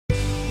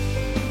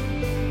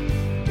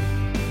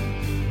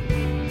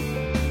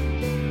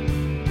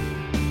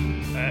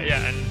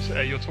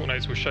your talk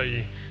notes will show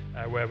you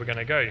where we're going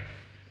to go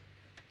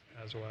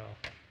as well.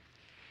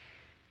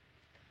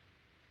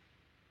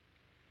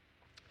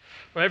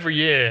 Well, every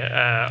year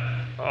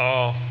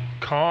our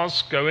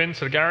cars go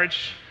into the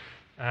garage,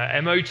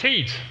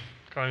 MOT'd,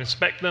 kind of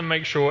inspect them,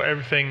 make sure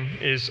everything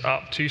is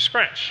up to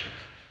scratch.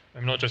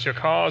 And not just your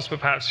cars, but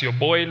perhaps your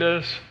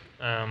boilers,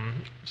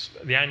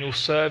 the annual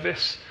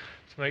service,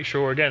 to make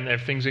sure, again,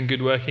 everything's in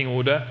good working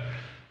order.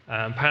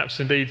 Perhaps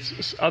indeed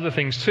other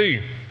things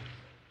too.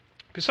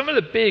 Because some of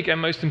the big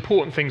and most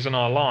important things in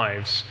our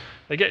lives,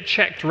 they get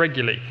checked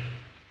regularly.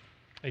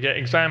 They get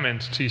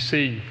examined to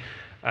see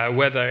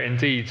whether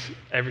indeed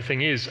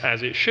everything is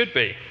as it should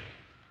be.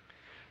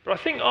 But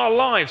I think our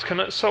lives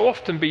can so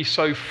often be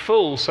so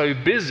full, so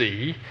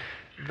busy,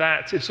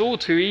 that it's all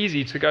too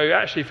easy to go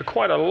actually for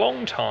quite a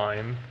long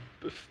time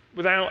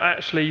without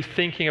actually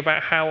thinking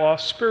about how our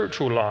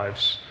spiritual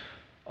lives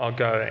are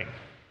going.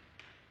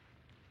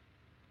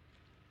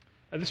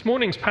 And this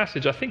morning's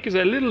passage, I think, is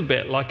a little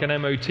bit like an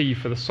MOT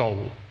for the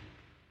soul.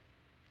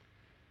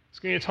 It's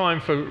going to be a time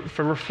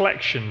for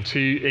reflection,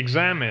 to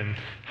examine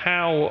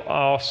how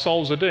our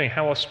souls are doing,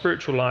 how our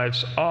spiritual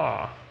lives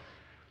are.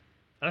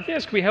 And I think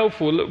that's going to be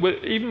helpful,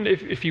 even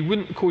if you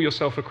wouldn't call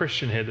yourself a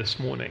Christian here this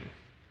morning,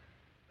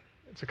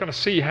 to kind of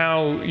see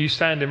how you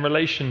stand in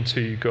relation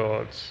to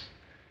God.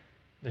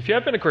 If you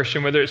have been a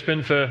Christian, whether it's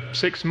been for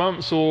 6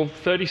 months or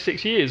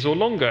 36 years or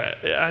longer,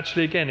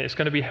 actually, again, it's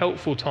going to be a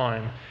helpful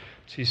time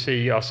to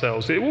see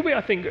ourselves. It will be,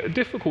 I think, a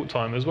difficult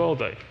time as well,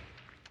 though.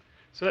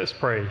 So let's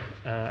pray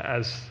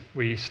as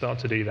we start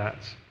to do that.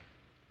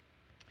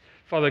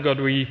 Father God,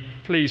 we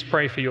please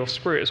pray for your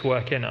Spirit's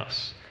work in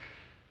us.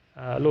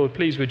 Lord,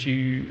 please would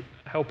you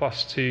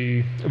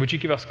would you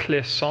give us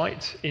clear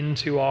sight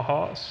into our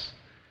hearts?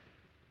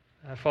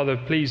 Father,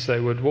 please,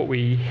 though, would what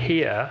we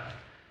hear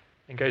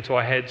and go to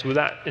our heads, would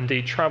that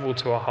indeed travel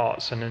to our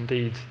hearts and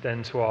indeed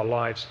then to our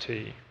lives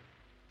too?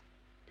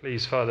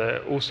 Please,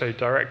 Father, also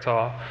direct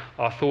our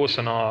thoughts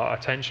and our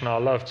attention, our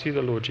love to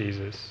the Lord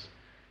Jesus,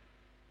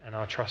 and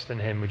our trust in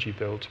him would you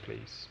build,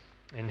 please.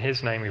 In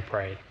his name we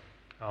pray.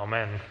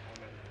 Amen.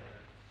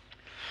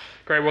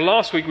 Great. Well,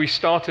 last week we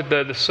started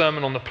the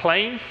Sermon on the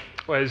Plain,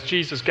 whereas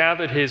Jesus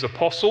gathered his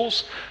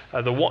apostles,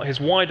 his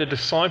wider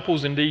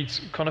disciples, indeed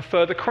kind of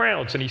further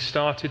crowds, and he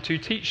started to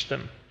teach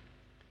them.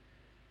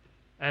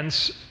 And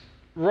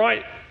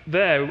right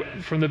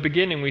there, from the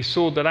beginning, we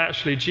saw that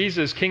actually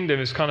Jesus' kingdom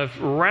is kind of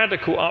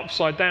radical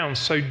upside down,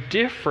 so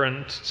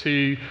different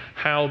to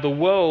how the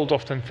world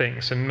often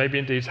thinks, and maybe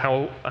indeed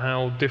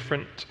how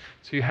different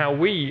to how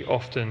we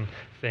often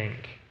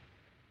think.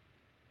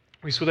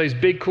 We saw those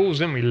big calls,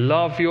 didn't we?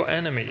 Love your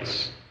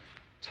enemies,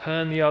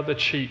 turn the other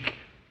cheek,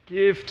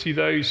 give to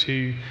those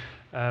who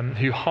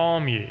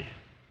harm you.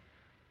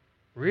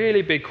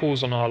 Really big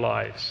calls on our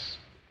lives.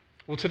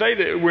 Well,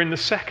 today we're in the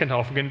second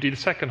half. We're going to do the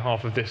second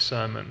half of this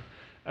sermon,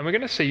 and we're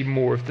going to see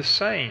more of the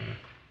same.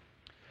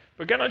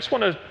 But again, I just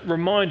want to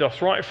remind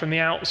us right from the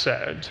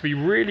outset to be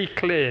really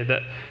clear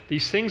that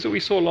these things that we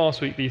saw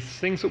last week, these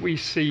things that we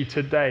see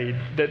today,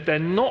 that they're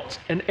not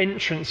an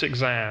entrance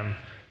exam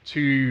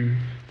to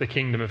the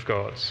kingdom of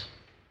God.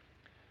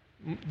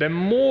 They're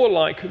more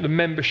like the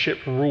membership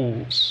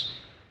rules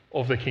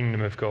of the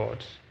kingdom of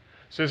God.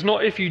 So it's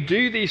not if you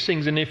do these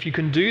things and if you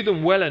can do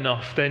them well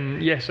enough, then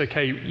yes,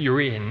 okay,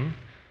 you're in.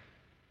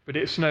 But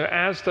it's no,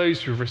 as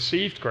those who've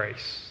received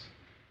grace,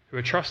 who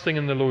are trusting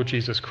in the Lord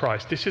Jesus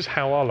Christ, this is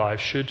how our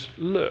lives should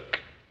look.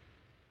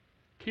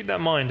 Keep that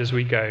in mind as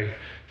we go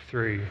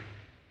through.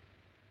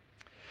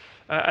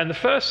 And the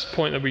first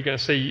point that we're going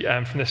to see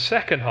from the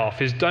second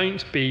half is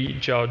don't be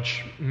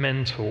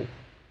judgmental.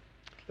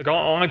 Look,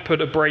 I put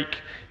a break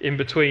in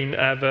between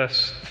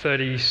verse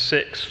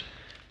 36.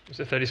 Was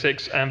it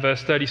 36 and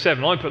verse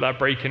 37? I put that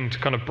break in to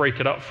kind of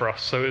break it up for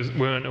us, so we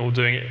weren't all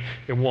doing it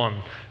in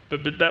one.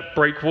 But that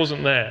break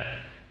wasn't there.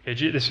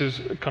 This has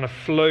kind of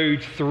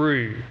flowed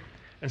through.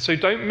 And so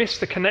don't miss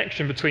the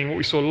connection between what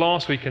we saw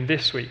last week and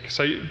this week.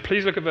 So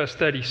please look at verse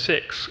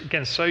 36.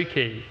 Again, so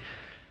key.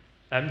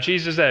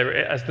 Jesus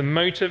there, as the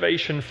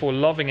motivation for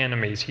loving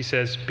enemies, he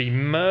says, be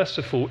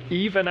merciful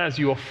even as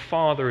your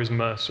Father is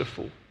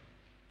merciful.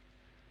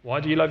 Why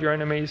do you love your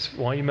enemies?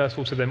 Why are you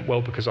merciful to them?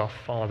 Well, because our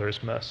Father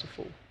is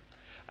merciful.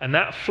 And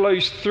that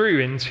flows through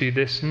into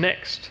this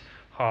next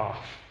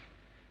half.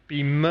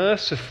 Be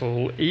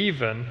merciful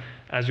even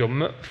as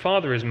your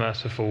Father is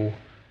merciful.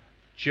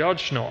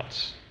 Judge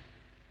not,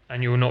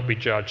 and you will not be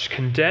judged.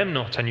 Condemn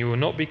not, and you will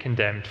not be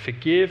condemned.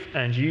 Forgive,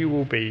 and you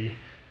will be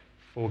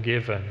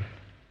forgiven.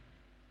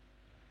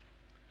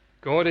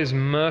 God is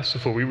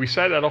merciful. We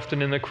say that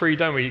often in the Creed,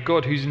 don't we?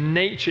 God, whose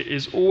nature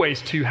is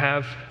always to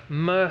have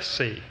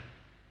mercy.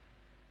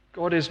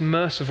 God is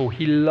merciful.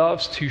 He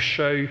loves to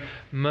show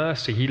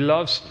mercy. He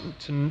loves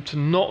to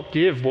not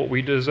give what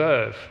we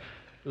deserve.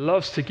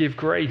 Loves to give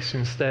grace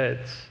instead.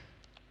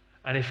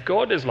 And if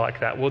God is like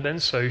that, well, then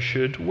so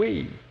should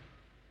we.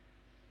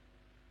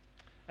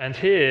 And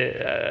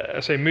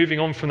here, moving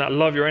on from that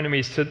love your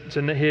enemies to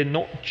here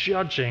not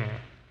judging.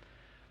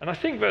 And I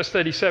think verse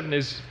 37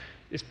 is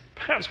is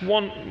perhaps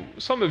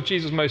some of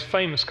Jesus' most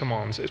famous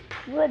commands. It's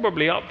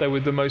probably up there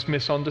with the most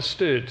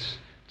misunderstood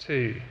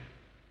too.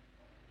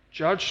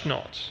 Judge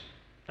not,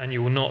 and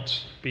you will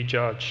not be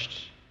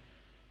judged.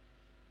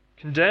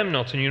 Condemn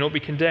not, and you will not be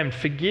condemned.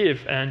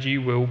 Forgive, and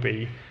you will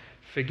be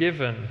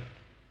forgiven.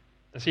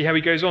 And see how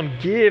he goes on.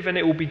 Give, and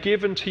it will be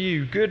given to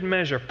you. Good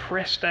measure,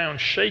 pressed down,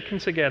 shaken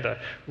together,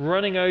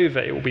 running over,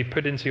 it will be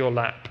put into your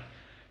lap.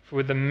 For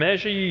with the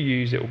measure you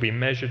use, it will be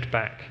measured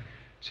back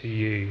to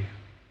you.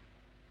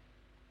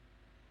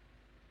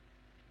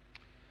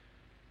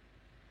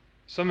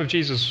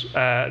 These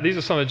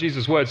are some of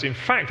Jesus' words. In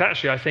fact,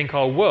 actually, I think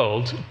our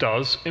world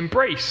does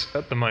embrace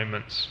at the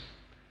moment.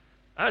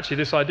 Actually,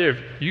 this idea of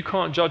you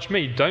can't judge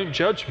me, don't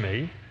judge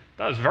me,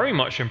 that is very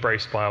much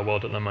embraced by our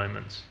world at the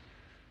moment.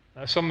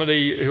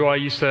 Somebody who I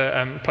used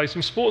to play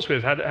some sports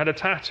with had a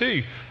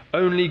tattoo.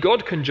 Only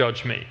God can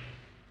judge me.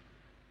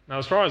 Now,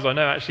 as far as I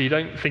know, actually, you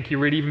don't think he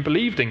really even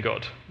believed in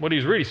God. What he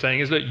was really saying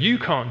is that you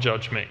can't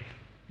judge me.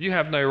 You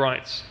have no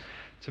rights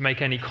to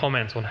make any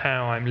comment on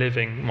how I'm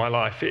living my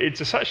life.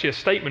 It's actually a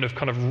statement of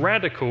kind of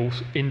radical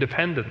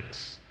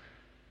independence.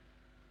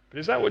 But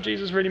is that what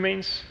Jesus really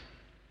means?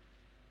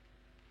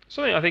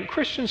 Something I think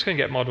Christians can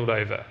get muddled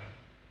over.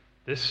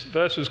 This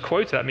verse was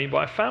quoted at me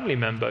by a family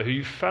member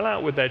who fell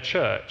out with their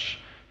church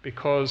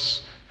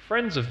because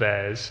friends of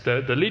theirs,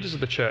 the leaders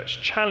of the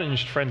church,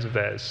 challenged friends of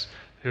theirs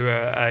who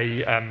are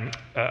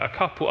a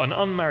couple, an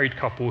unmarried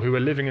couple who were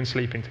living and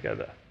sleeping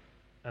together.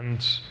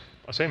 And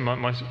I say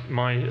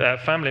my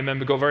family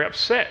member got very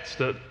upset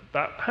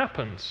that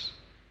happens.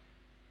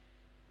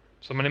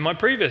 Someone in our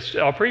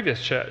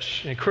previous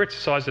church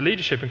criticised the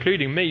leadership,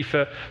 including me,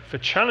 for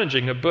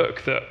challenging a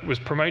book that was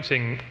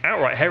promoting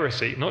outright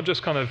heresy, not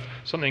just kind of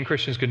something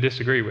Christians could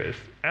disagree with,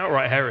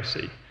 outright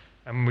heresy.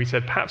 And we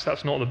said, perhaps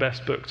that's not the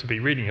best book to be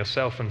reading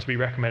yourself and to be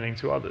recommending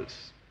to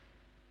others.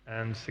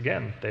 And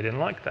again, they didn't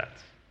like that.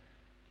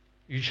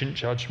 You shouldn't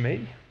judge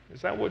me.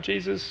 Is that what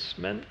Jesus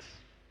meant?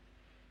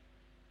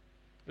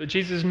 But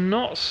Jesus is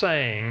not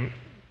saying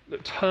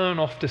that turn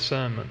off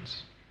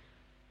discernment.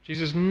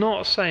 Jesus is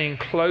not saying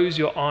close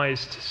your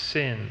eyes to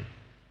sin.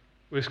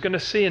 We're going to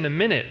see in a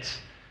minute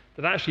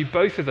that actually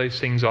both of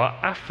those things are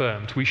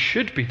affirmed. We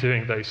should be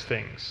doing those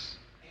things.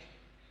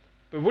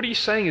 But what he's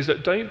saying is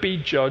that don't be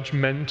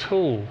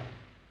judgmental.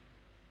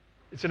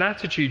 It's an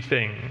attitude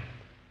thing.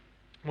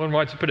 One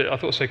writer put it, I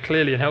thought so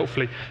clearly and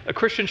helpfully, a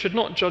Christian should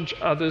not judge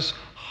others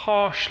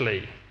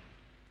harshly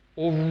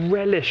or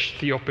relish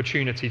the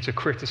opportunity to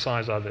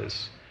criticize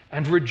others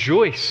and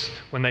rejoice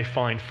when they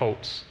find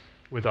faults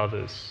with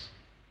others.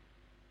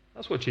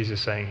 That's what Jesus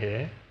is saying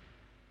here.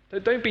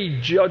 Don't be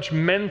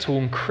judgmental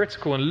and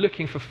critical and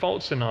looking for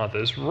faults in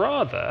others.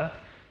 Rather,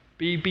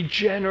 be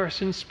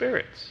generous in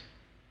spirit.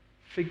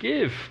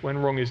 Forgive when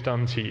wrong is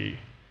done to you. In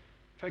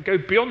fact, go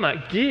beyond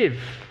that. Give.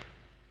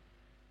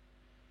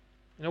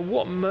 You know,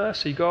 what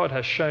mercy God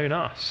has shown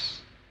us.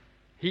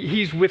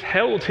 He's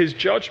withheld his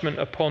judgment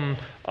upon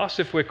us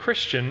if we're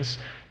Christians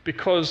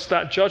because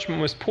that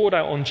judgment was poured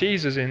out on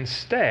Jesus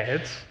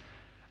instead.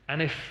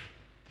 And if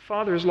the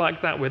Father is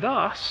like that with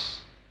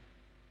us,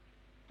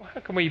 well,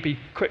 how can we be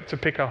quick to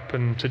pick up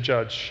and to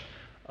judge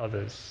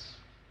others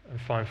and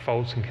find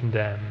fault and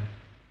condemn?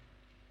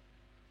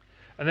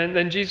 And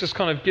then Jesus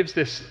kind of gives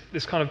this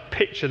kind of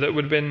picture that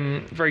would have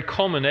been very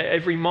common at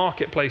every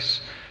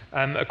marketplace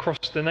across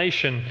the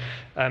nation.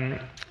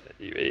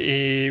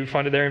 You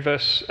find it there in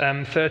verse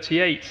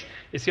 38.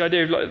 It's the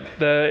idea of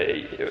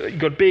you've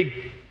got a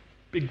big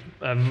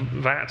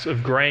vat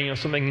of grain or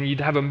something, and you'd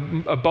have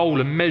a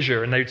bowl, a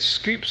measure, and they'd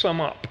scoop some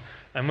up.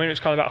 And when it's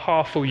kind of about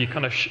half full, you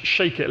kind of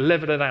shake it,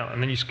 level it out,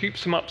 and then you scoop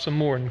some up some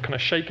more and kind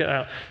of shake it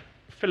out,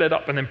 fill it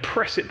up, and then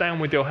press it down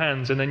with your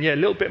hands, and then, a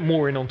little bit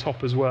more in on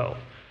top as well.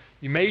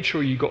 You made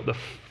sure you got the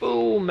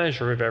full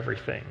measure of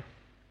everything.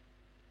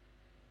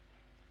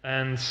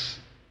 And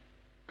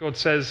God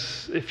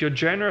says, if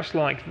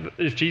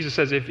Jesus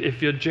says,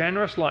 if you're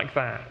generous like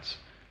that,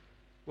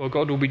 well,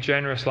 God will be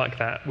generous like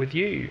that with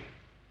you.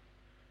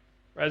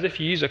 Whereas if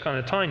you use a kind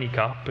of tiny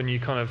cup and you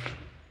kind of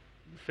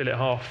fill it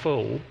half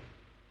full,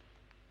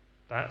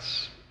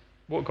 that's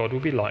what God will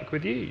be like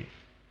with you.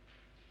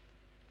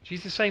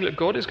 Jesus is saying, look,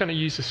 God is going to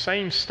use the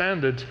same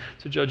standard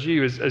to judge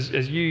you as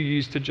you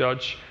use to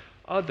judge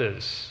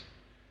others.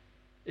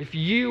 If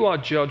you are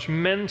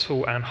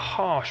judgmental and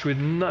harsh with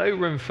no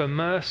room for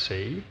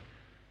mercy,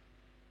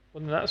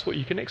 well, then that's what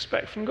you can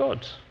expect from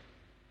God.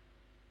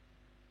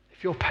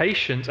 If you're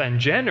patient and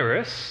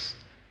generous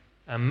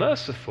and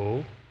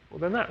merciful, well,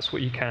 then that's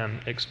what you can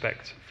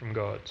expect from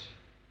God.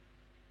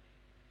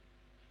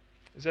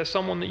 Is there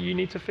someone that you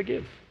need to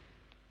forgive?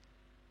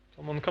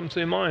 Someone come to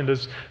your mind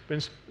has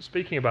been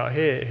speaking about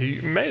here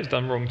who may have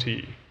done wrong to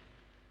you.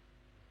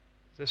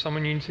 Is there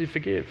someone you need to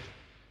forgive?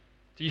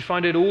 Do you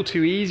find it all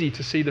too easy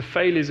to see the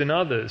failures in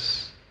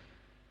others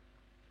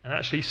and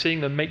actually seeing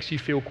them makes you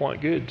feel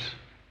quite good?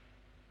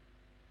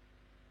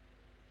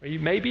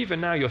 Maybe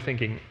even now you're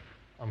thinking,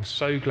 I'm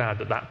so glad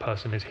that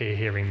person is here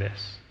hearing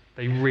this.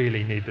 They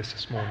really need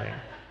this morning.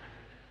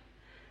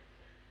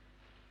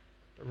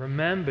 But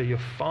remember,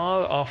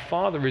 our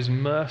Father is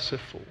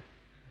merciful.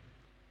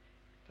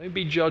 Don't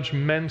be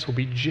judgmental.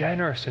 Be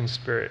generous in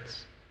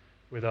spirit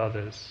with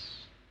others.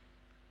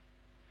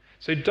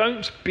 So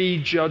don't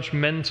be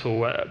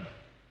judgmental.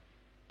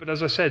 But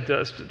as I said,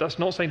 that's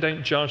not saying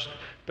don't judge,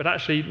 but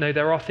actually, no,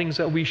 there are things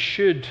that we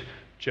should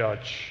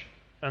judge.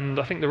 And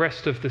I think the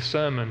rest of the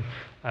sermon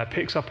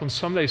picks up on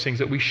some of those things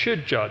that we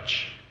should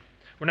judge.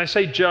 When I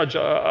say judge,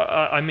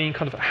 I mean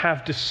kind of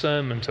have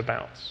discernment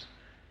about,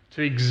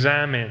 to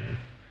examine,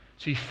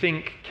 to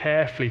think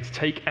carefully, to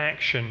take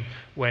action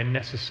where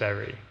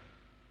necessary.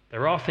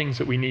 There are things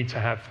that we need to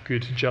have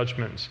good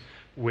judgment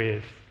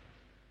with.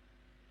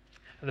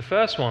 And the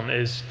first one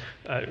is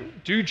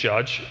do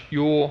judge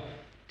your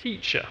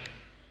teacher.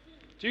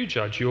 Do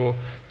judge your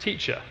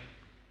teacher.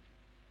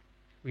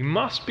 We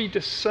must be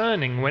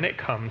discerning when it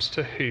comes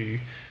to who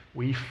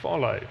we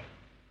follow.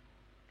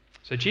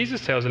 So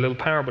Jesus tells a little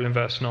parable in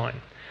verse 9.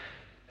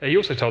 He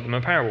also told them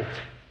a parable.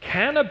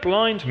 Can a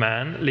blind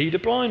man lead a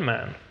blind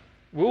man?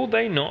 Will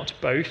they not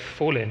both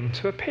fall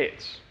into a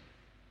pit?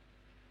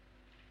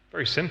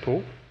 Very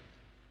simple.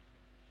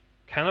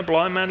 Can a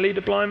blind man lead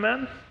a blind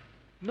man?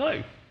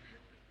 No.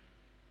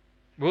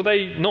 Will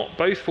they not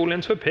both fall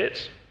into a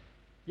pit?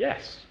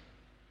 Yes.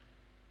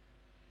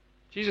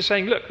 Jesus is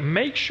saying, look,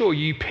 make sure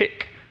you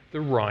pick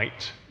the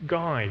right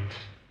guide.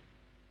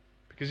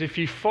 Because if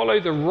you follow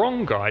the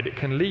wrong guide, it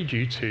can lead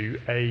you to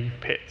a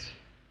pit.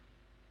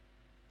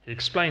 He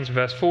explains in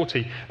verse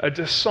 40, a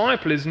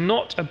disciple is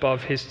not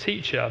above his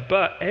teacher,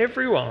 but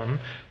everyone,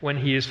 when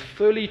he is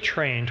fully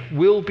trained,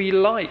 will be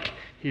like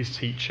his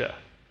teacher.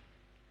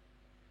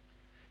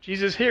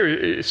 Jesus here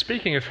is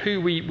speaking of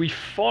who we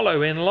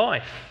follow in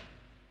life.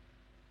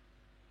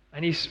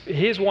 And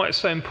here's why it's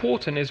so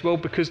important as well,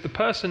 because the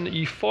person that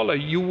you follow,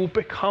 you will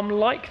become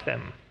like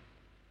them.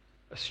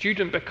 A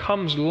student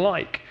becomes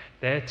like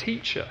their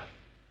teacher.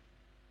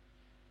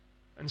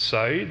 And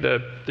so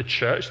the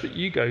church that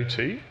you go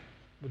to,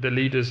 with the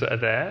leaders that are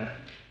there,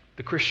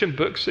 the Christian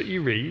books that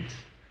you read,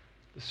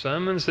 the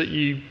sermons that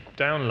you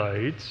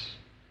download,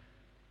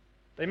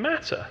 they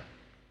matter.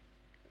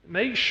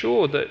 Make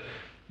sure that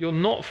you're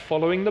not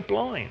following the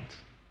blind.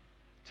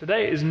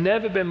 Today it has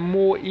never been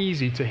more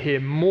easy to hear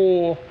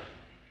more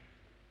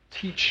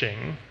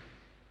teaching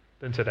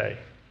than today.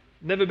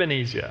 Never been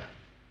easier.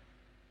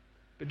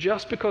 But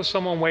just because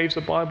someone waves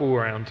a Bible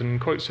around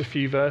and quotes a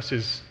few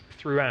verses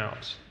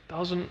throughout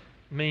doesn't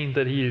mean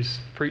that he is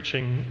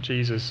preaching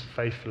Jesus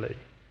faithfully.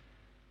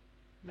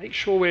 Make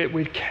sure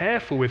we're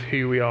careful with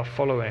who we are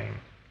following.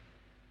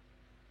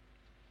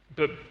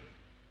 But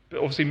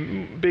obviously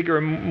bigger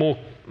and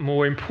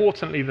more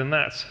importantly than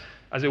that,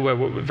 as it were,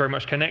 what very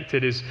much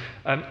connected is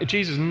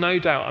Jesus no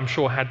doubt, I'm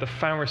sure, had the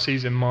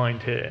Pharisees in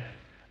mind here.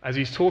 As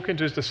he's talking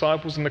to his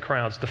disciples in the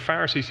crowds, the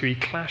Pharisees who he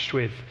clashed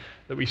with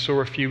that we saw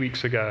a few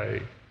weeks ago,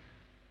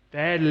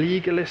 their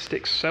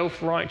legalistic,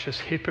 self-righteous,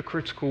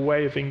 hypocritical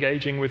way of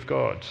engaging with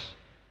God.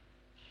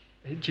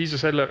 Jesus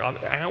said, look, I'm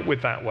out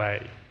with that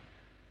way.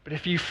 But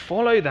if you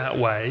follow that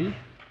way,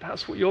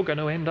 that's what you're going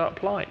to end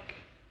up like.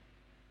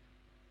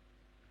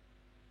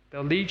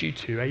 They'll lead you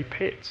to a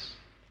pit.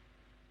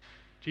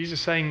 Jesus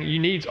is saying you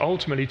need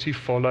ultimately to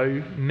follow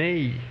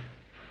me.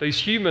 Those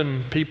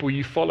human people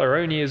you follow are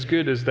only as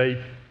good as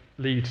they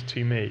lead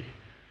to me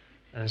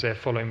and as they're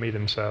following me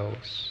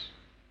themselves.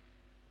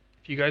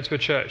 If you go to a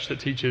church that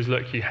teaches,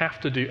 look, you have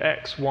to do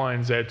X, Y,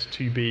 and Z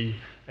to be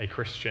a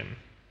Christian,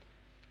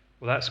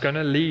 well, that's going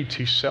to lead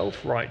to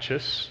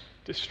self-righteous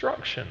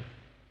destruction.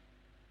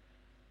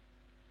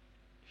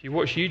 If you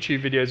watch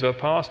YouTube videos of a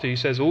pastor who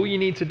says all you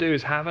need to do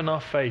is have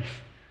enough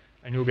faith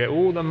and you'll get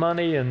all the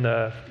money and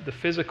the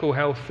physical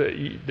health that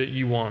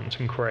you want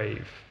and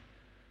crave,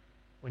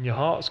 when your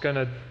heart's going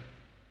to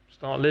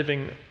start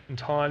living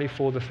entirely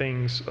for the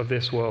things of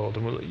this world,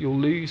 and you'll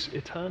lose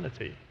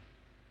eternity.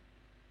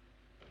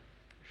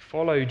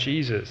 Follow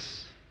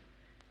Jesus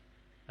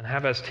and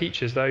have as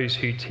teachers those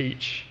who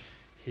teach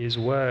his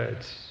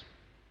words.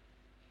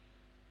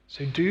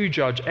 So do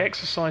judge,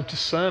 exercise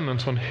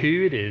discernment on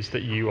who it is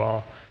that you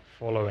are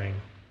following.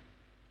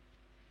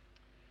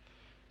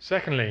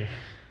 Secondly,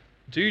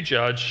 do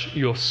judge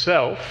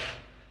yourself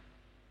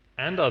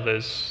and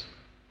others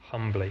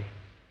humbly.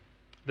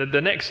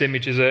 The next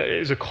image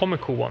is a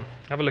comical one.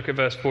 Have a look at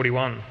verse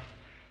 41.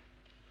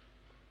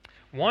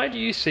 Why do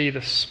you see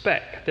the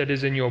speck that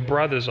is in your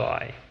brother's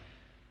eye,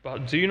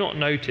 but do not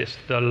notice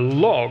the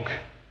log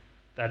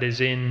that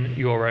is in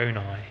your own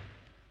eye?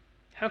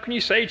 How can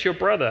you say to your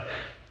brother,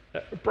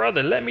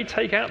 brother, let me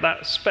take out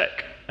that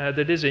speck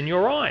that is in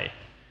your eye,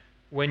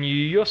 when you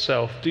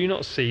yourself do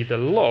not see the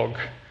log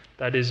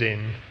that is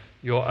in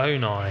your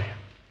own eye?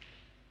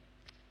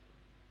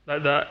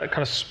 That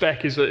kind of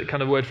speck is a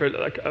kind of word for it,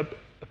 like a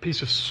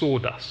piece of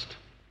sawdust.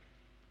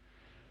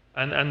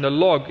 And the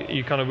log,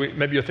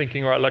 maybe you're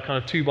thinking, right, like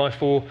kind of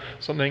 2x4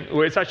 something.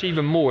 Well, it's actually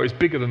even more. It's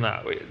bigger than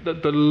that.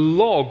 The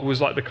log was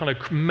like the kind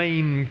of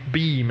main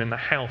beam in the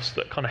house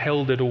that kind of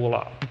held it all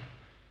up.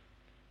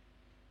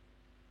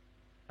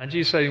 And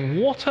Jesus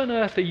saying, what on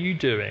earth are you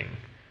doing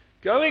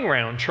going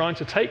around trying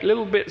to take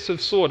little bits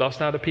of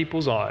sawdust out of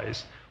people's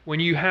eyes when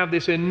you have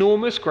this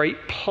enormous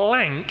great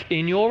plank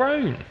in your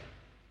own?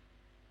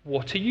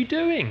 What are you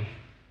doing?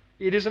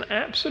 It is an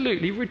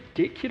absolutely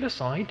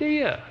ridiculous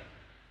idea.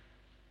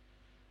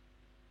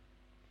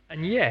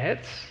 And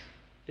yet,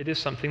 it is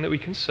something that we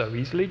can so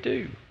easily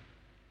do.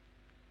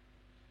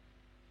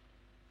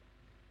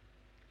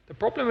 The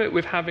problem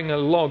with having a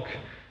log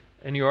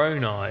in your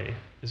own eye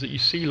is that you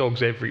see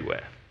logs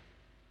everywhere.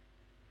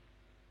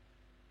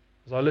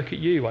 As I look at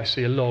you, I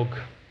see a log.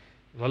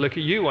 As I look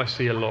at you, I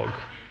see a log.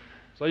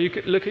 As I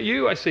look at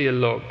you, I see a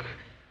log.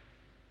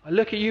 I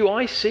look at you,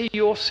 I see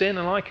your sin,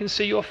 and I can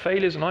see your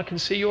failures, and I can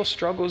see your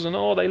struggles, and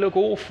oh, they look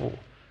awful.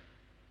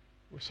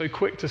 We're so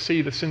quick to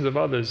see the sins of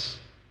others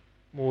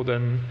more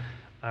than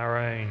our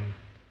own.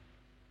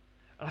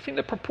 And I think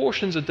the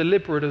proportions are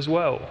deliberate as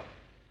well.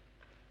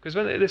 Because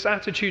when this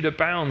attitude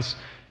abounds,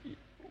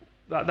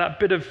 that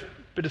bit of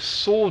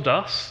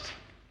sawdust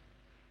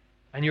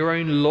and your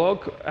own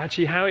log,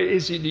 actually how it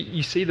is,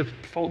 you see the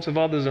faults of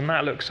others and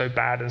that looks so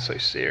bad and so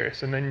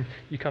serious, and then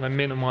you kind of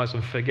minimize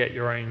and forget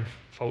your own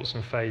faults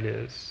and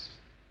failures.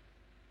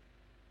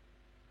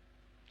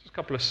 Just a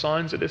couple of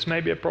signs that this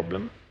may be a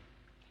problem.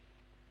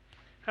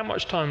 How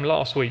much time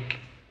last week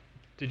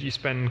did you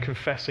spend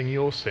confessing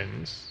your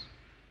sins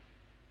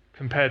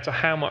compared to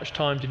how much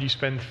time did you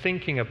spend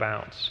thinking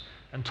about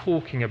and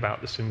talking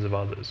about the sins of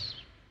others?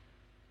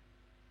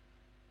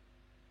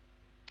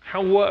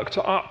 How worked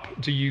up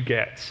do you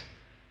get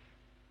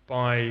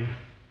by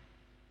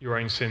your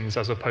own sins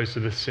as opposed to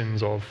the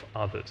sins of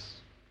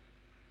others?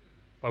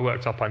 By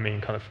worked up, I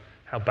mean kind of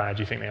how bad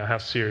do you think they are? How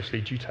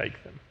seriously do you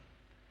take them?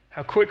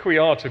 How quick we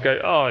are to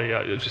go, oh yeah,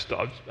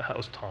 I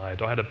was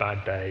tired, or I had a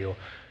bad day, or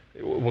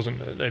it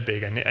wasn't no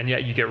big, and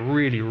yet you get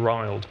really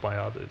riled by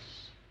others.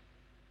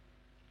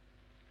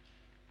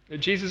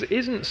 Jesus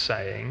isn't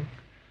saying,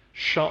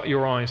 shut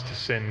your eyes to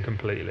sin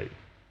completely.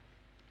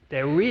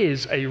 There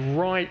is a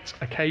right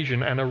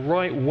occasion and a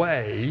right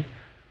way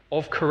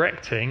of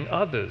correcting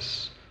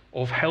others,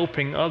 of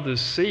helping others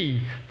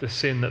see the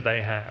sin that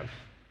they have.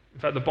 In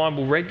fact, the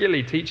Bible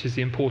regularly teaches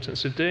the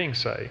importance of doing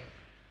so.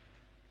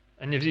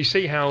 And if you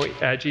see how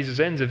Jesus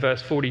ends in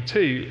verse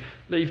 42,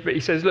 he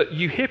says, look,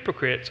 you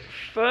hypocrite,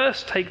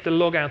 first take the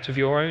log out of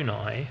your own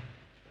eye,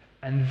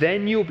 and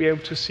then you'll be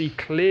able to see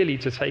clearly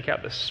to take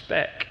out the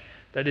speck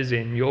that is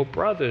in your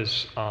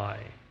brother's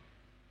eye.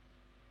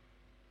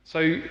 So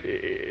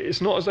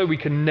it's not as though we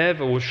can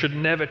never or should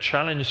never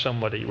challenge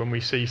somebody when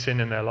we see sin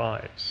in their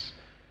lives.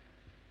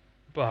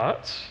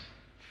 But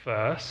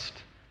first,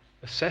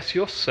 assess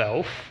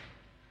yourself,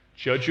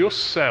 judge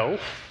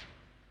yourself,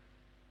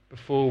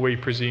 before we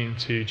presume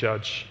to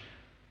judge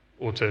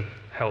or to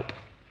help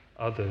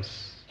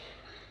others.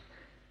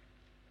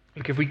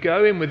 Look, if we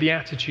go in with the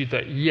attitude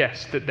that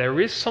yes, that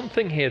there is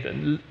something here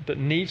that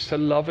needs to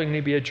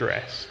lovingly be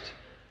addressed,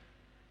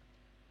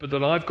 but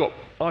that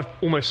I've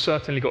almost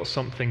certainly got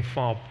something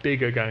far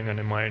bigger going on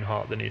in my own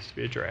heart that needs to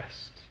be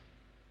addressed.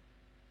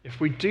 If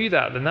we do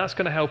that, then that's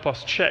going to help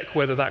us check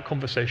whether that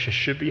conversation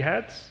should be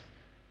had,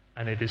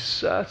 and it is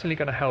certainly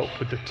going to help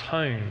with the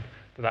tone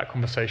that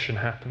conversation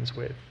happens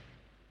with.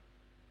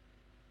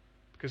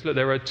 Because look,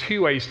 there are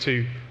two ways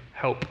to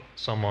help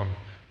someone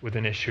with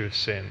an issue of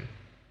sin.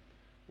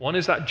 One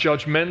is that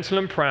judgmental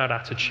and proud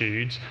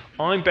attitude,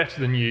 I'm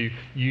better than you,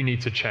 you need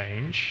to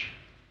change.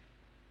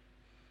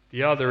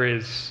 The other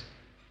is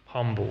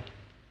humble.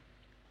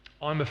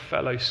 I'm a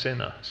fellow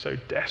sinner, so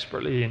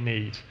desperately in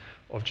need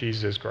of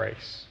Jesus'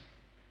 grace,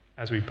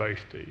 as we both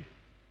do.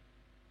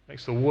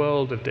 Makes the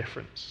world of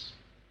difference.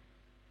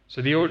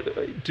 So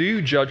we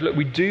do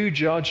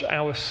judge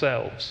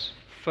ourselves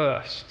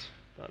first.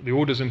 The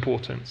order's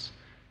importance.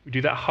 We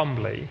do that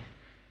humbly.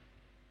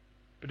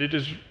 But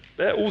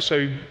there are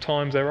also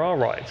times there are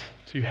right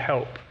to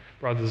help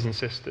brothers and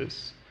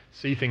sisters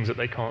see things that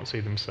they can't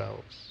see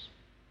themselves.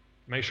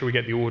 Make sure we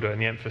get the order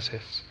and the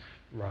emphasis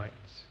right.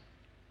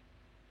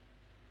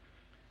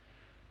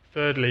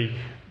 Thirdly,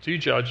 do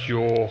judge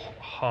your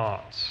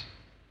heart.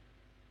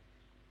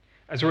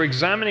 As we're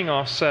examining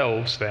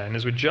ourselves then,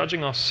 as we're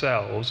judging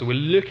ourselves, we're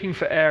looking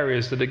for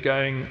areas that are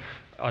going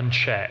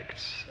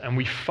unchecked, and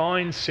we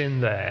find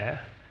sin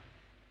there,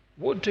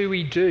 what do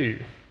we do?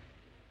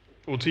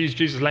 Or to use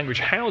Jesus' language,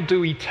 how do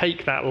we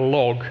take that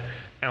log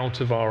out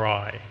of our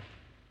eye?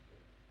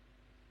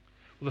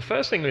 Well, the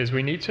first thing is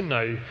we need to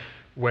know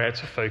where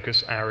to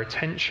focus our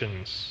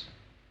attentions.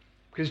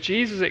 Because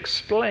Jesus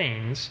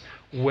explains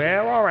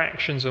where our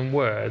actions and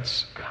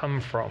words come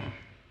from.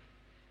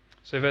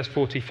 So verse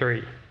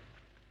 43.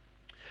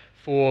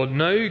 For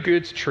no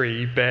good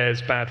tree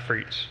bears bad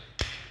fruit,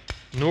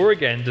 nor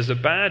again does a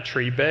bad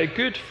tree bear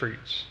good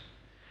fruit.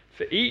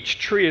 For each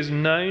tree is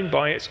known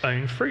by its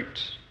own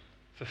fruit.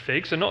 For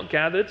figs are not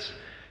gathered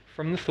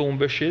from the thorn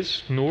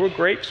bushes, nor are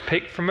grapes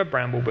picked from a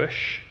bramble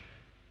bush.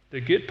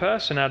 The good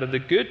person out of the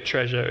good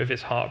treasure of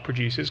his heart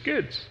produces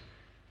good,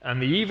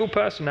 and the evil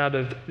person out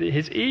of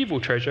his evil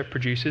treasure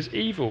produces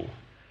evil.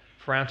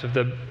 For out of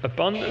the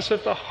abundance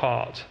of the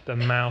heart, the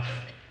mouth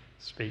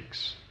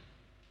speaks.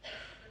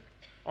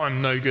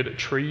 I'm no good at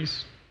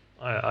trees.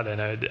 I don't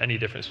know any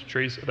difference to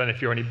trees. I don't know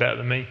if you're any better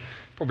than me.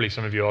 Probably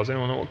some of you are. Does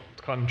anyone know what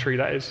kind of tree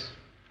that is?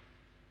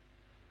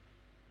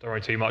 Don't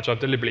worry too much. I've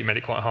deliberately made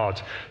it quite hard.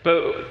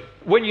 But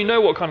when you know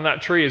what kind of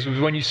that tree is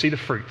when you see the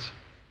fruit.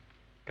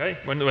 Okay?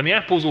 When the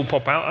apples all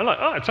pop out, I'm like,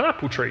 oh, it's an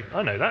apple tree.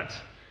 I know that.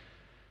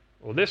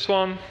 Or this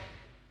one.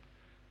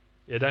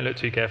 Yeah, don't look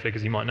too carefully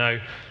because you might know.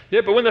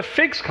 Yeah, but when the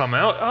figs come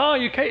out,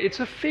 okay,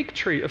 it's a fig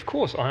tree. Of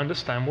course, I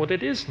understand what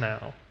it is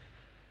now.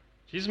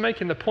 Jesus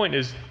making the point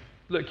is,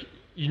 look,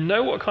 you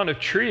know what kind of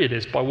tree it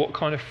is by what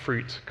kind of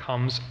fruit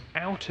comes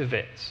out of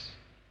it.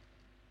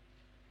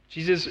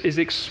 Jesus is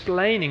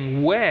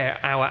explaining where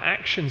our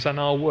actions and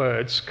our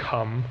words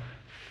come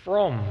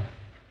from.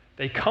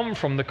 They come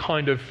from the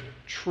kind of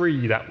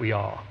tree that we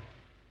are.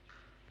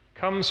 It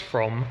comes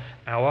from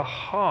our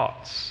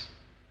hearts.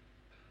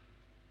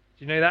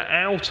 Do you know that?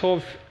 Out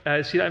of,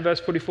 see that in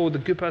verse 44, the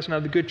good person out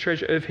of the good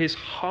treasure of his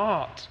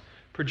heart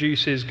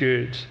produces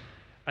good.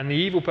 And the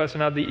evil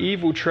person out of the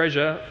evil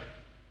treasure,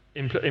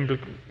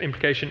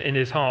 implication in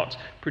his heart,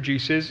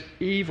 produces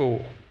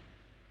evil.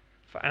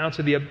 For out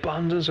of the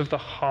abundance of the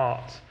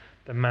heart,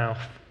 the mouth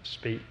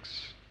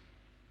speaks.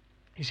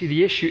 You see,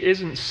 the issue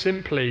isn't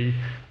simply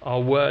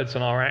our words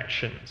and our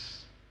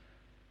actions.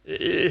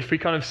 If we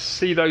kind of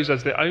see those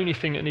as the only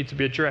thing that need to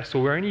be addressed,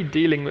 or we're only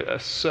dealing with a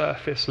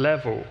surface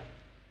level,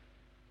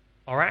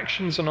 our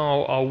actions and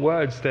our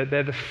words, they're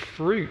the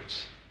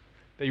fruit.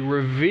 They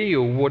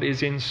reveal what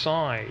is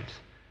inside,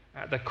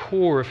 at the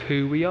core of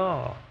who we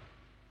are.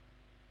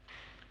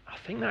 I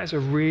think that is a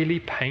really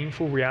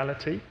painful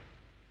reality.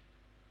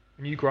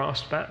 When you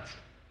grasp that,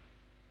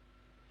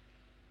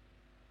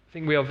 I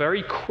think we are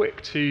very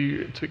quick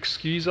to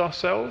excuse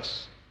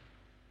ourselves.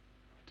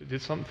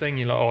 Did something,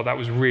 you're like, oh, that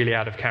was really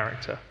out of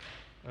character.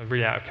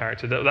 Really out of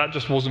character. That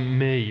just wasn't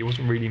me. It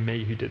wasn't really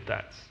me who did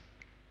that.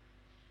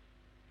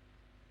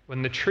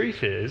 When the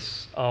truth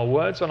is, our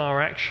words and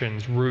our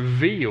actions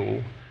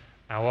reveal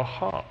our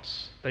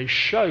hearts. They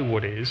show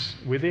what is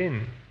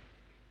within.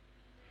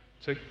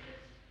 To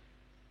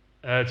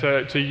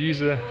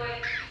use a...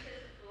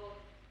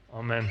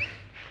 Amen.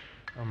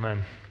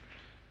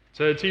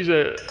 So to use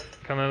a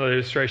kind of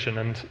illustration,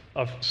 and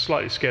I've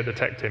slightly scared the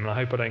tech team, and I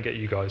hope I don't get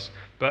you guys.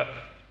 But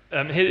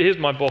here's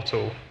my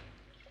bottle.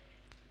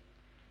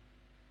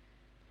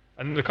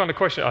 And the kind of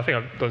question, I think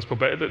I've done this before,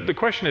 but the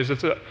question is,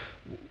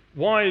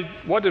 why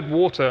is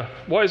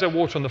there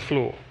water on the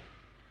floor?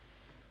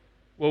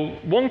 Well,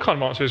 one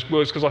kind of answer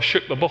was because I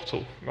shook the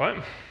bottle,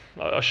 right?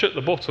 I shook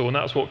the bottle and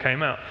that's what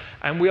came out.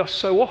 And we are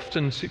so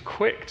often too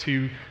quick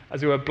to,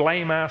 as it were,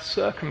 blame our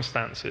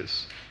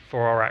circumstances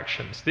for our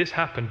actions. This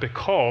happened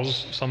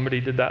because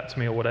somebody did that to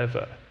me or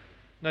whatever.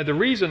 No, the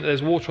reason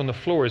there's water on the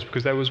floor is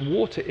because there was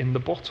water in the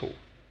bottle.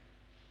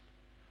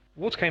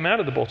 Water came out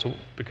of the bottle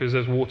because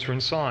there's water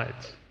inside.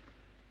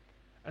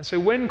 And so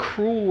when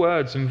cruel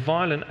words and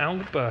violent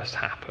outbursts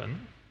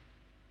happen,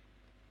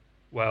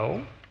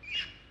 well,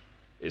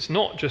 it's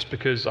not just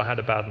because I had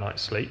a bad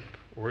night's sleep,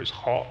 or it's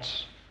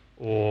hot,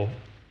 or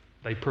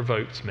they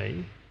provoked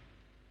me.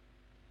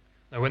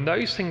 Now, when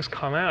those things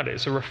come out,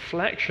 it's a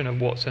reflection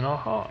of what's in our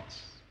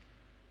hearts.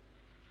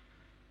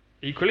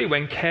 Equally,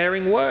 when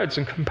caring words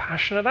and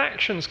compassionate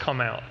actions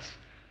come out,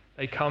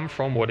 they come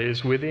from what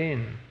is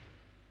within.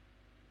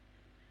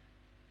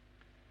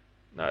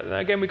 Now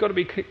again, we've got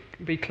to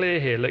be clear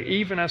here. Look,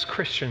 even as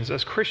Christians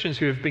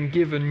who have been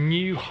given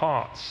new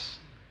hearts,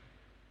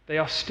 they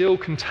are still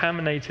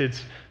contaminated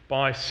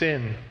by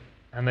sin,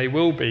 and they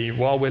will be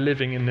while we're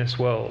living in this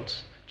world.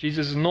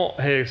 Jesus is not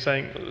here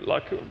saying,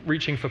 like,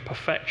 reaching for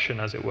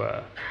perfection, as it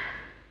were.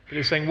 But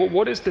he's saying,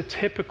 what is the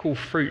typical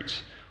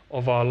fruit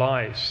of our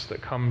lives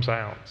that comes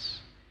out?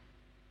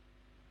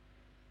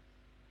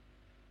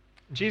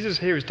 Jesus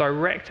here is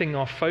directing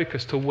our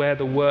focus to where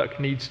the work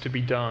needs to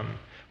be done.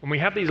 When we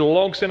have these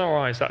logs in our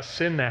eyes, that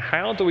sin there,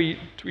 how do we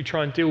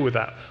try and deal with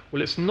that?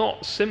 Well, it's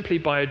not simply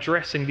by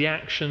addressing the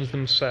actions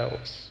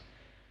themselves.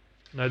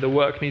 No, the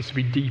work needs to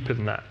be deeper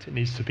than that. It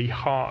needs to be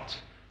heart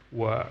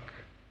work.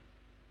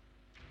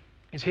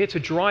 It's here to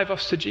drive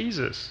us to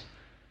Jesus.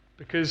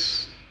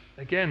 Because,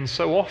 again,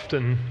 so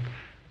often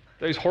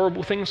those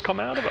horrible things come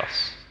out of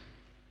us.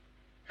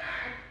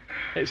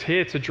 It's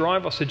here to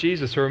drive us to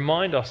Jesus, to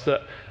remind us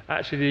that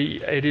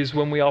actually it is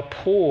when we are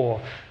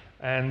poor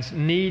and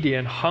needy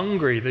and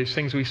hungry, those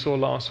things we saw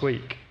last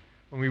week,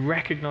 when we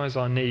recognize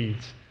our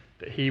needs,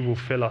 that he will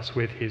fill us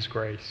with his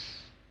grace.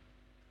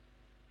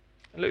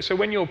 And look, so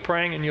when you're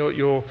praying and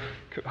you're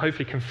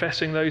hopefully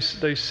confessing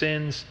those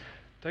sins,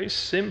 don't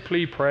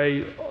simply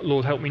pray,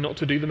 Lord, help me not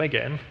to do them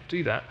again.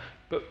 Do that.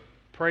 But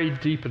pray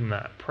deeper than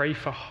that. Pray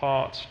for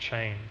heart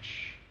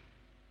change.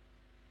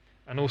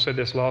 And also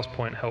this last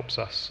point helps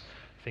us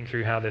think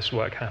through how this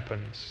work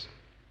happens.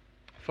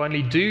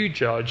 Finally, do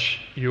judge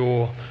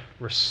your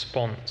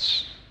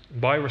response.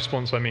 By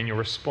response, I mean your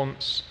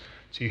response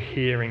to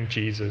hearing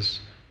Jesus'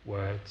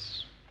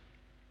 words.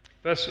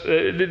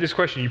 This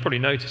question, you probably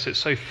notice, it's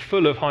so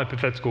full of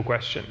hypothetical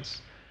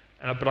questions.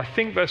 But I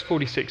think verse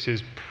 46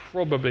 is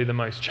probably the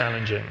most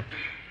challenging.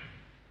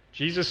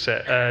 Jesus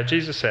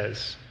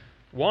says,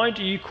 "Why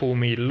do you call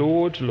me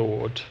Lord,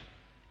 Lord,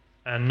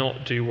 and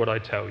not do what I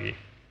tell you?"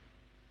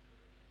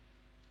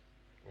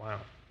 Wow.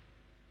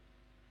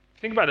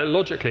 Think about it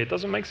logically, it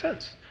doesn't make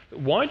sense.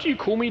 Why do you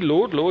call me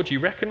Lord, Lord? You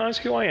recognize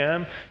who I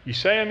am. You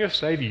say I'm your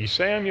Savior. You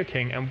say I'm your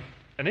King.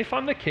 And if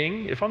I'm the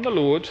King, if I'm the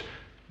Lord,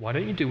 why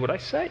don't you do what I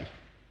say?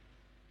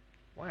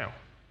 Wow.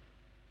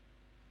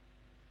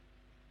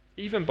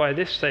 Even by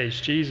this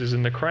stage, Jesus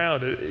and the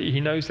crowd,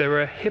 he knows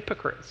there are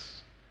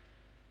hypocrites.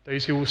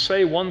 Those who will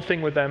say one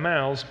thing with their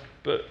mouths,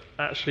 but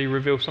actually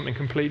reveal something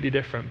completely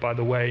different by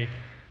the way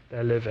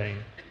they're living.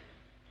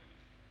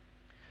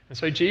 And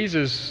so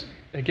Jesus,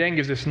 again,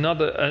 gives us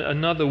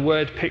another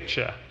word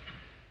picture,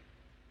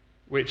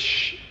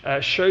 which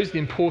shows the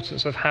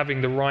importance of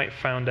having the right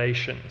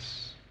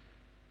foundations.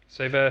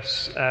 So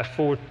verse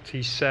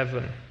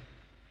 47,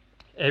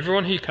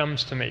 "Everyone who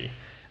comes to me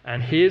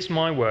and hears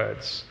my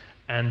words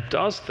and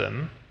does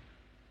them,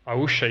 I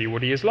will show you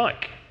what he is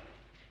like.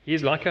 He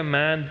is like a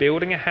man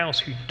building a house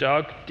who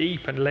dug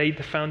deep and laid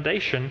the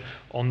foundation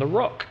on the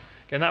rock."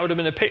 Again, that would have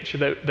been a picture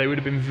that they would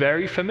have been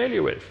very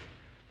familiar with.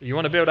 You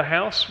want to build a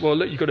house? Well,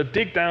 look, you've got to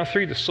dig down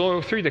through the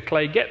soil, through the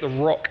clay, get the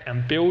rock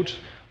and build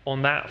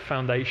on that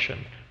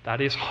foundation.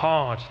 That is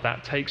hard.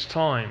 That takes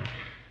time.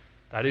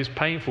 That is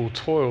painful,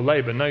 toil,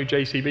 labour. No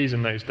JCBs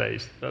in those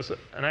days. That's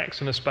an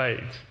axe and a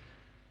spade.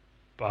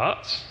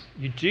 But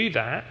you do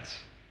that,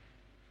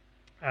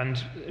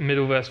 and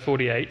middle verse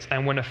 48,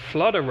 "And when a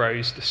flood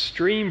arose, the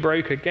stream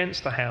broke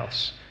against the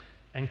house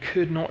and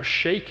could not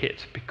shake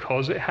it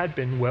because it had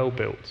been well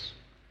built."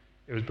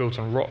 It was built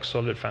on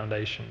rock-solid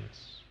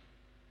foundations.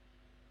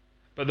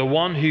 "But the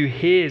one who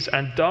hears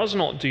and does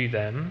not do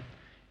them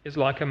is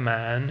like a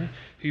man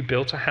who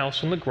built a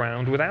house on the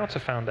ground without a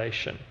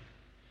foundation.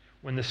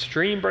 When the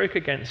stream broke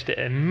against it,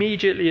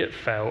 immediately it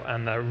fell,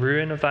 and the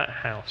ruin of that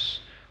house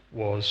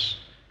was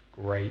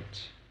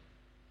great."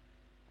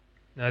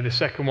 Now, the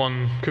second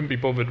one couldn't be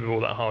bothered with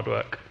all that hard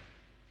work.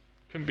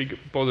 Couldn't be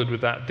bothered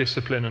with that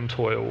discipline and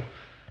toil.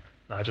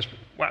 No, just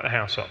whack the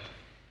house up.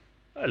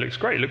 It looks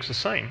great, it looks the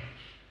same.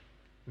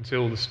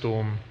 Until the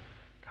storm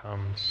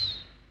comes.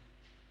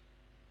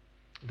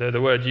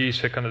 The word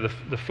used for kind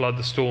of the flood,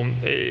 the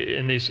storm,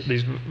 in these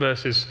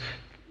verses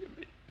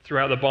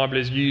throughout the Bible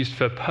is used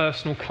for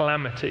personal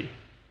calamity.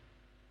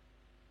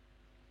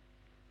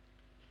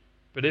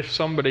 But if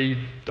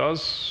somebody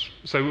does,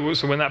 so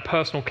when that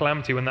personal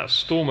calamity, when that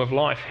storm of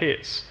life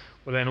hits,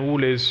 well then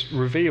all is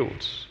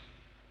revealed.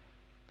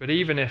 But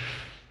even if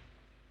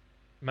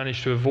you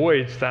manage to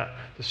avoid the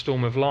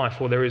storm of life,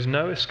 well there is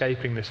no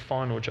escaping this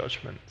final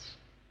judgment.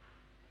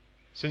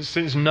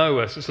 Since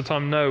Noah, since the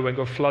time Noah, when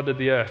God flooded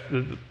the earth,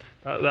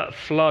 that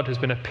flood has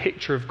been a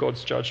picture of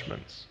God's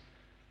judgments.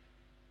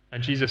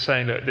 And Jesus is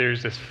saying, look, there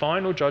is this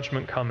final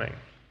judgment coming.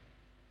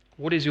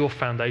 What is your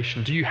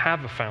foundation? Do you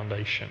have a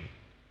foundation?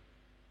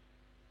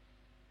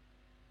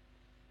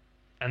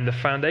 And the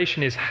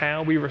foundation is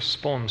how we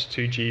respond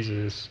to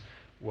Jesus'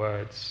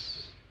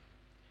 words.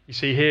 You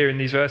see here in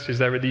these verses,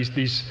 there are these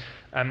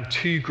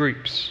two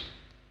groups.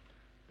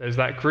 There's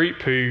that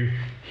group who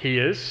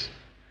hears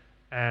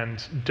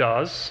and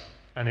does,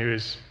 and who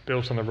is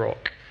built on the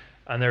rock.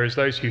 And there is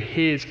those who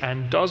hears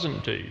and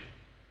doesn't do,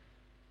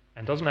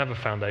 and doesn't have a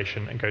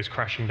foundation and goes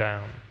crashing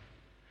down.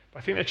 But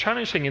I think the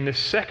challenging in this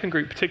second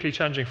group, particularly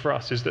challenging for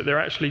us, is that there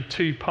are actually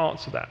two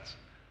parts of that.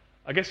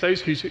 I guess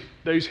those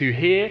who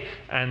hear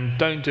and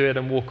don't do it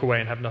and walk away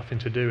and have nothing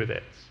to do with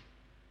it.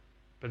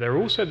 But there are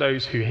also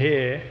those who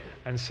hear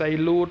and say,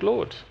 "Lord,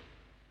 Lord,"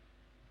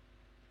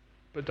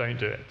 but don't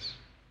do it.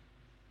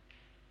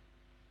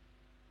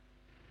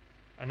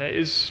 And it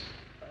is,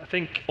 I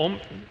think,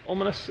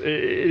 ominous. It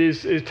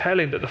is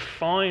telling that the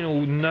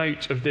final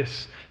note of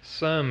this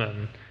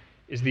sermon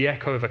is the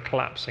echo of a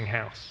collapsing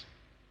house.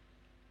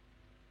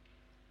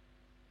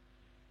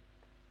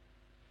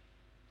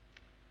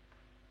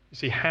 You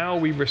see, how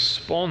we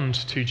respond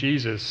to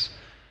Jesus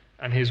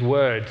and his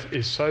word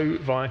is so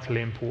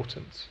vitally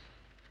important.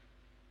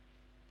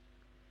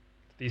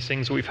 These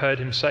things that we've heard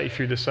him say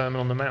through the Sermon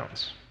on the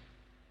Mount,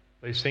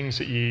 those things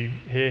that you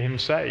hear him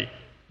say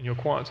in your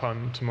quiet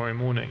time tomorrow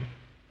morning,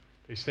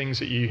 those things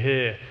that you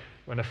hear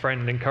when a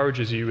friend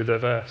encourages you with a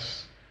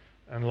verse,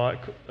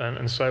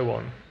 and so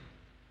on.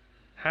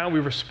 How we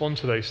respond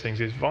to those things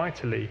is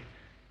vitally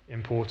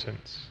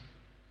important.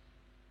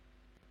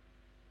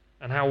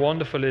 And how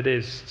wonderful it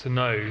is to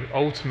know,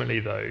 ultimately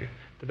though,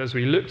 that as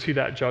we look to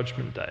that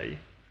judgment day,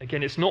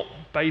 again, it's not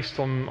based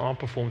on our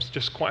performance,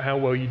 just quite how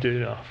well you do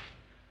enough.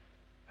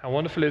 How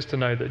wonderful it is to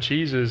know that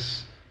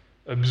Jesus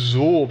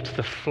absorbed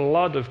the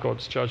flood of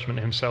God's judgment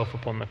himself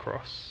upon the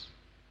cross.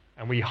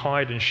 And we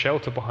hide and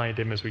shelter behind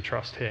him as we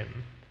trust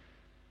him.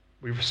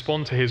 We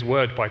respond to his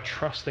word by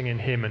trusting in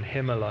him and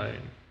him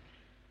alone.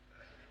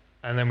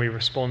 And then we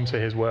respond to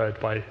his word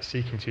by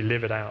seeking to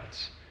live it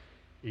out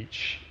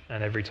each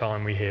and every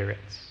time we hear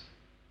it.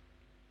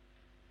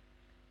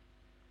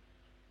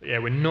 But yeah,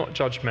 we're not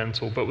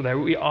judgmental, but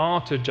we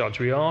are to judge.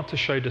 We are to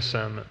show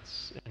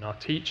discernment in our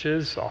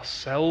teachers,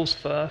 ourselves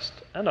first,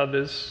 and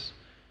others.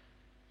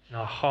 in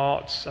our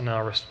hearts and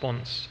our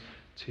response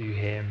to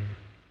him.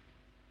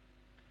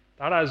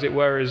 That, as it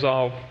were, is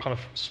our kind of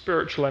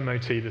spiritual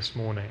MOT this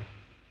morning.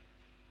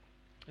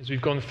 As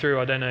we've gone through,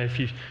 I don't know if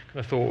you've kind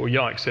of thought, well,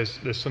 yikes,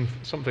 there's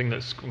something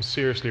that's gone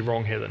seriously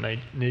wrong here that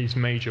needs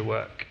major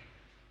work.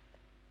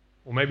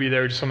 Or maybe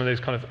there are some of those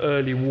kind of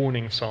early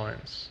warning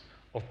signs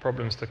of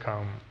problems to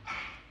come.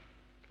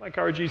 Can I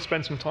encourage you to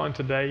spend some time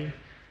today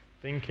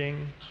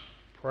thinking,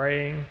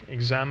 praying,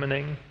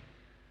 examining,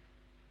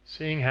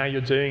 seeing how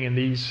you're doing in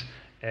these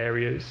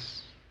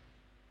areas?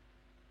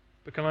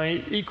 But can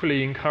I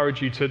equally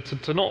encourage you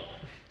to not,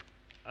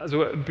 as it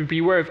were, be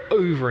aware of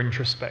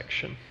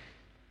over-introspection?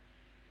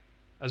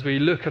 As we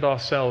look at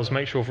ourselves,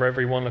 make sure for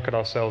every one look at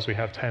ourselves we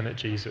have 10 at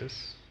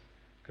Jesus.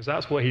 Because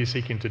that's what he's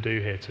seeking to do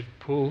here,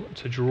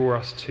 to draw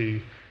us to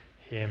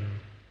him.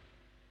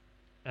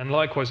 And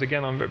likewise,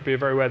 again, I'm be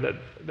very aware that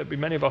there'll be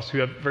many of us who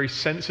have very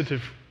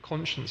sensitive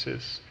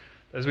consciences.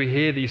 As we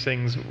hear these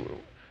things,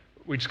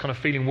 we're just kind of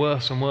feeling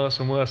worse and worse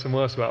and worse and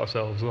worse about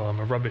ourselves. Oh,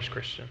 I'm a rubbish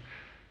Christian.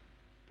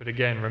 But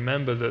again,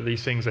 remember that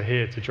these things are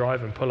here to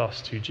drive and pull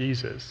us to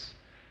Jesus.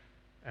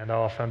 And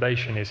our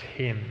foundation is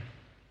him.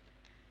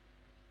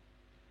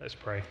 Let's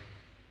pray.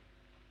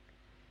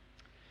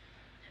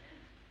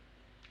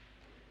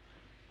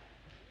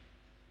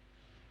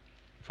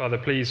 Father,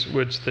 please,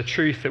 would the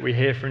truth that we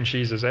hear from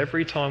Jesus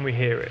every time we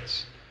hear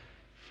it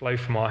flow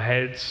from our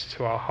heads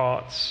to our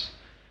hearts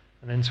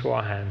and into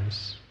our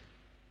hands.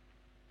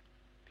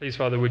 Please,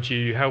 Father, would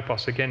you help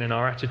us again in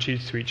our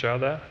attitudes to each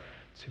other,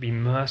 to be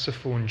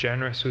merciful and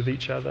generous with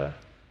each other.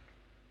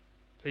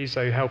 Please,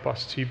 though, help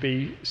us to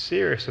be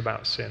serious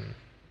about sin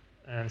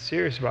and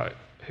serious about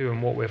who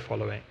and what we're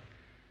following.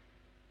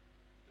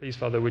 Please,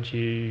 Father, would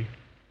you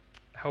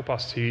help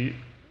us to,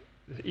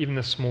 even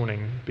this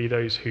morning, be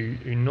those who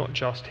not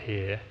just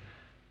hear,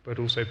 but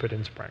also put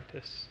into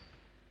practice.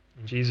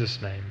 In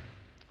Jesus' name,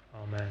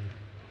 amen.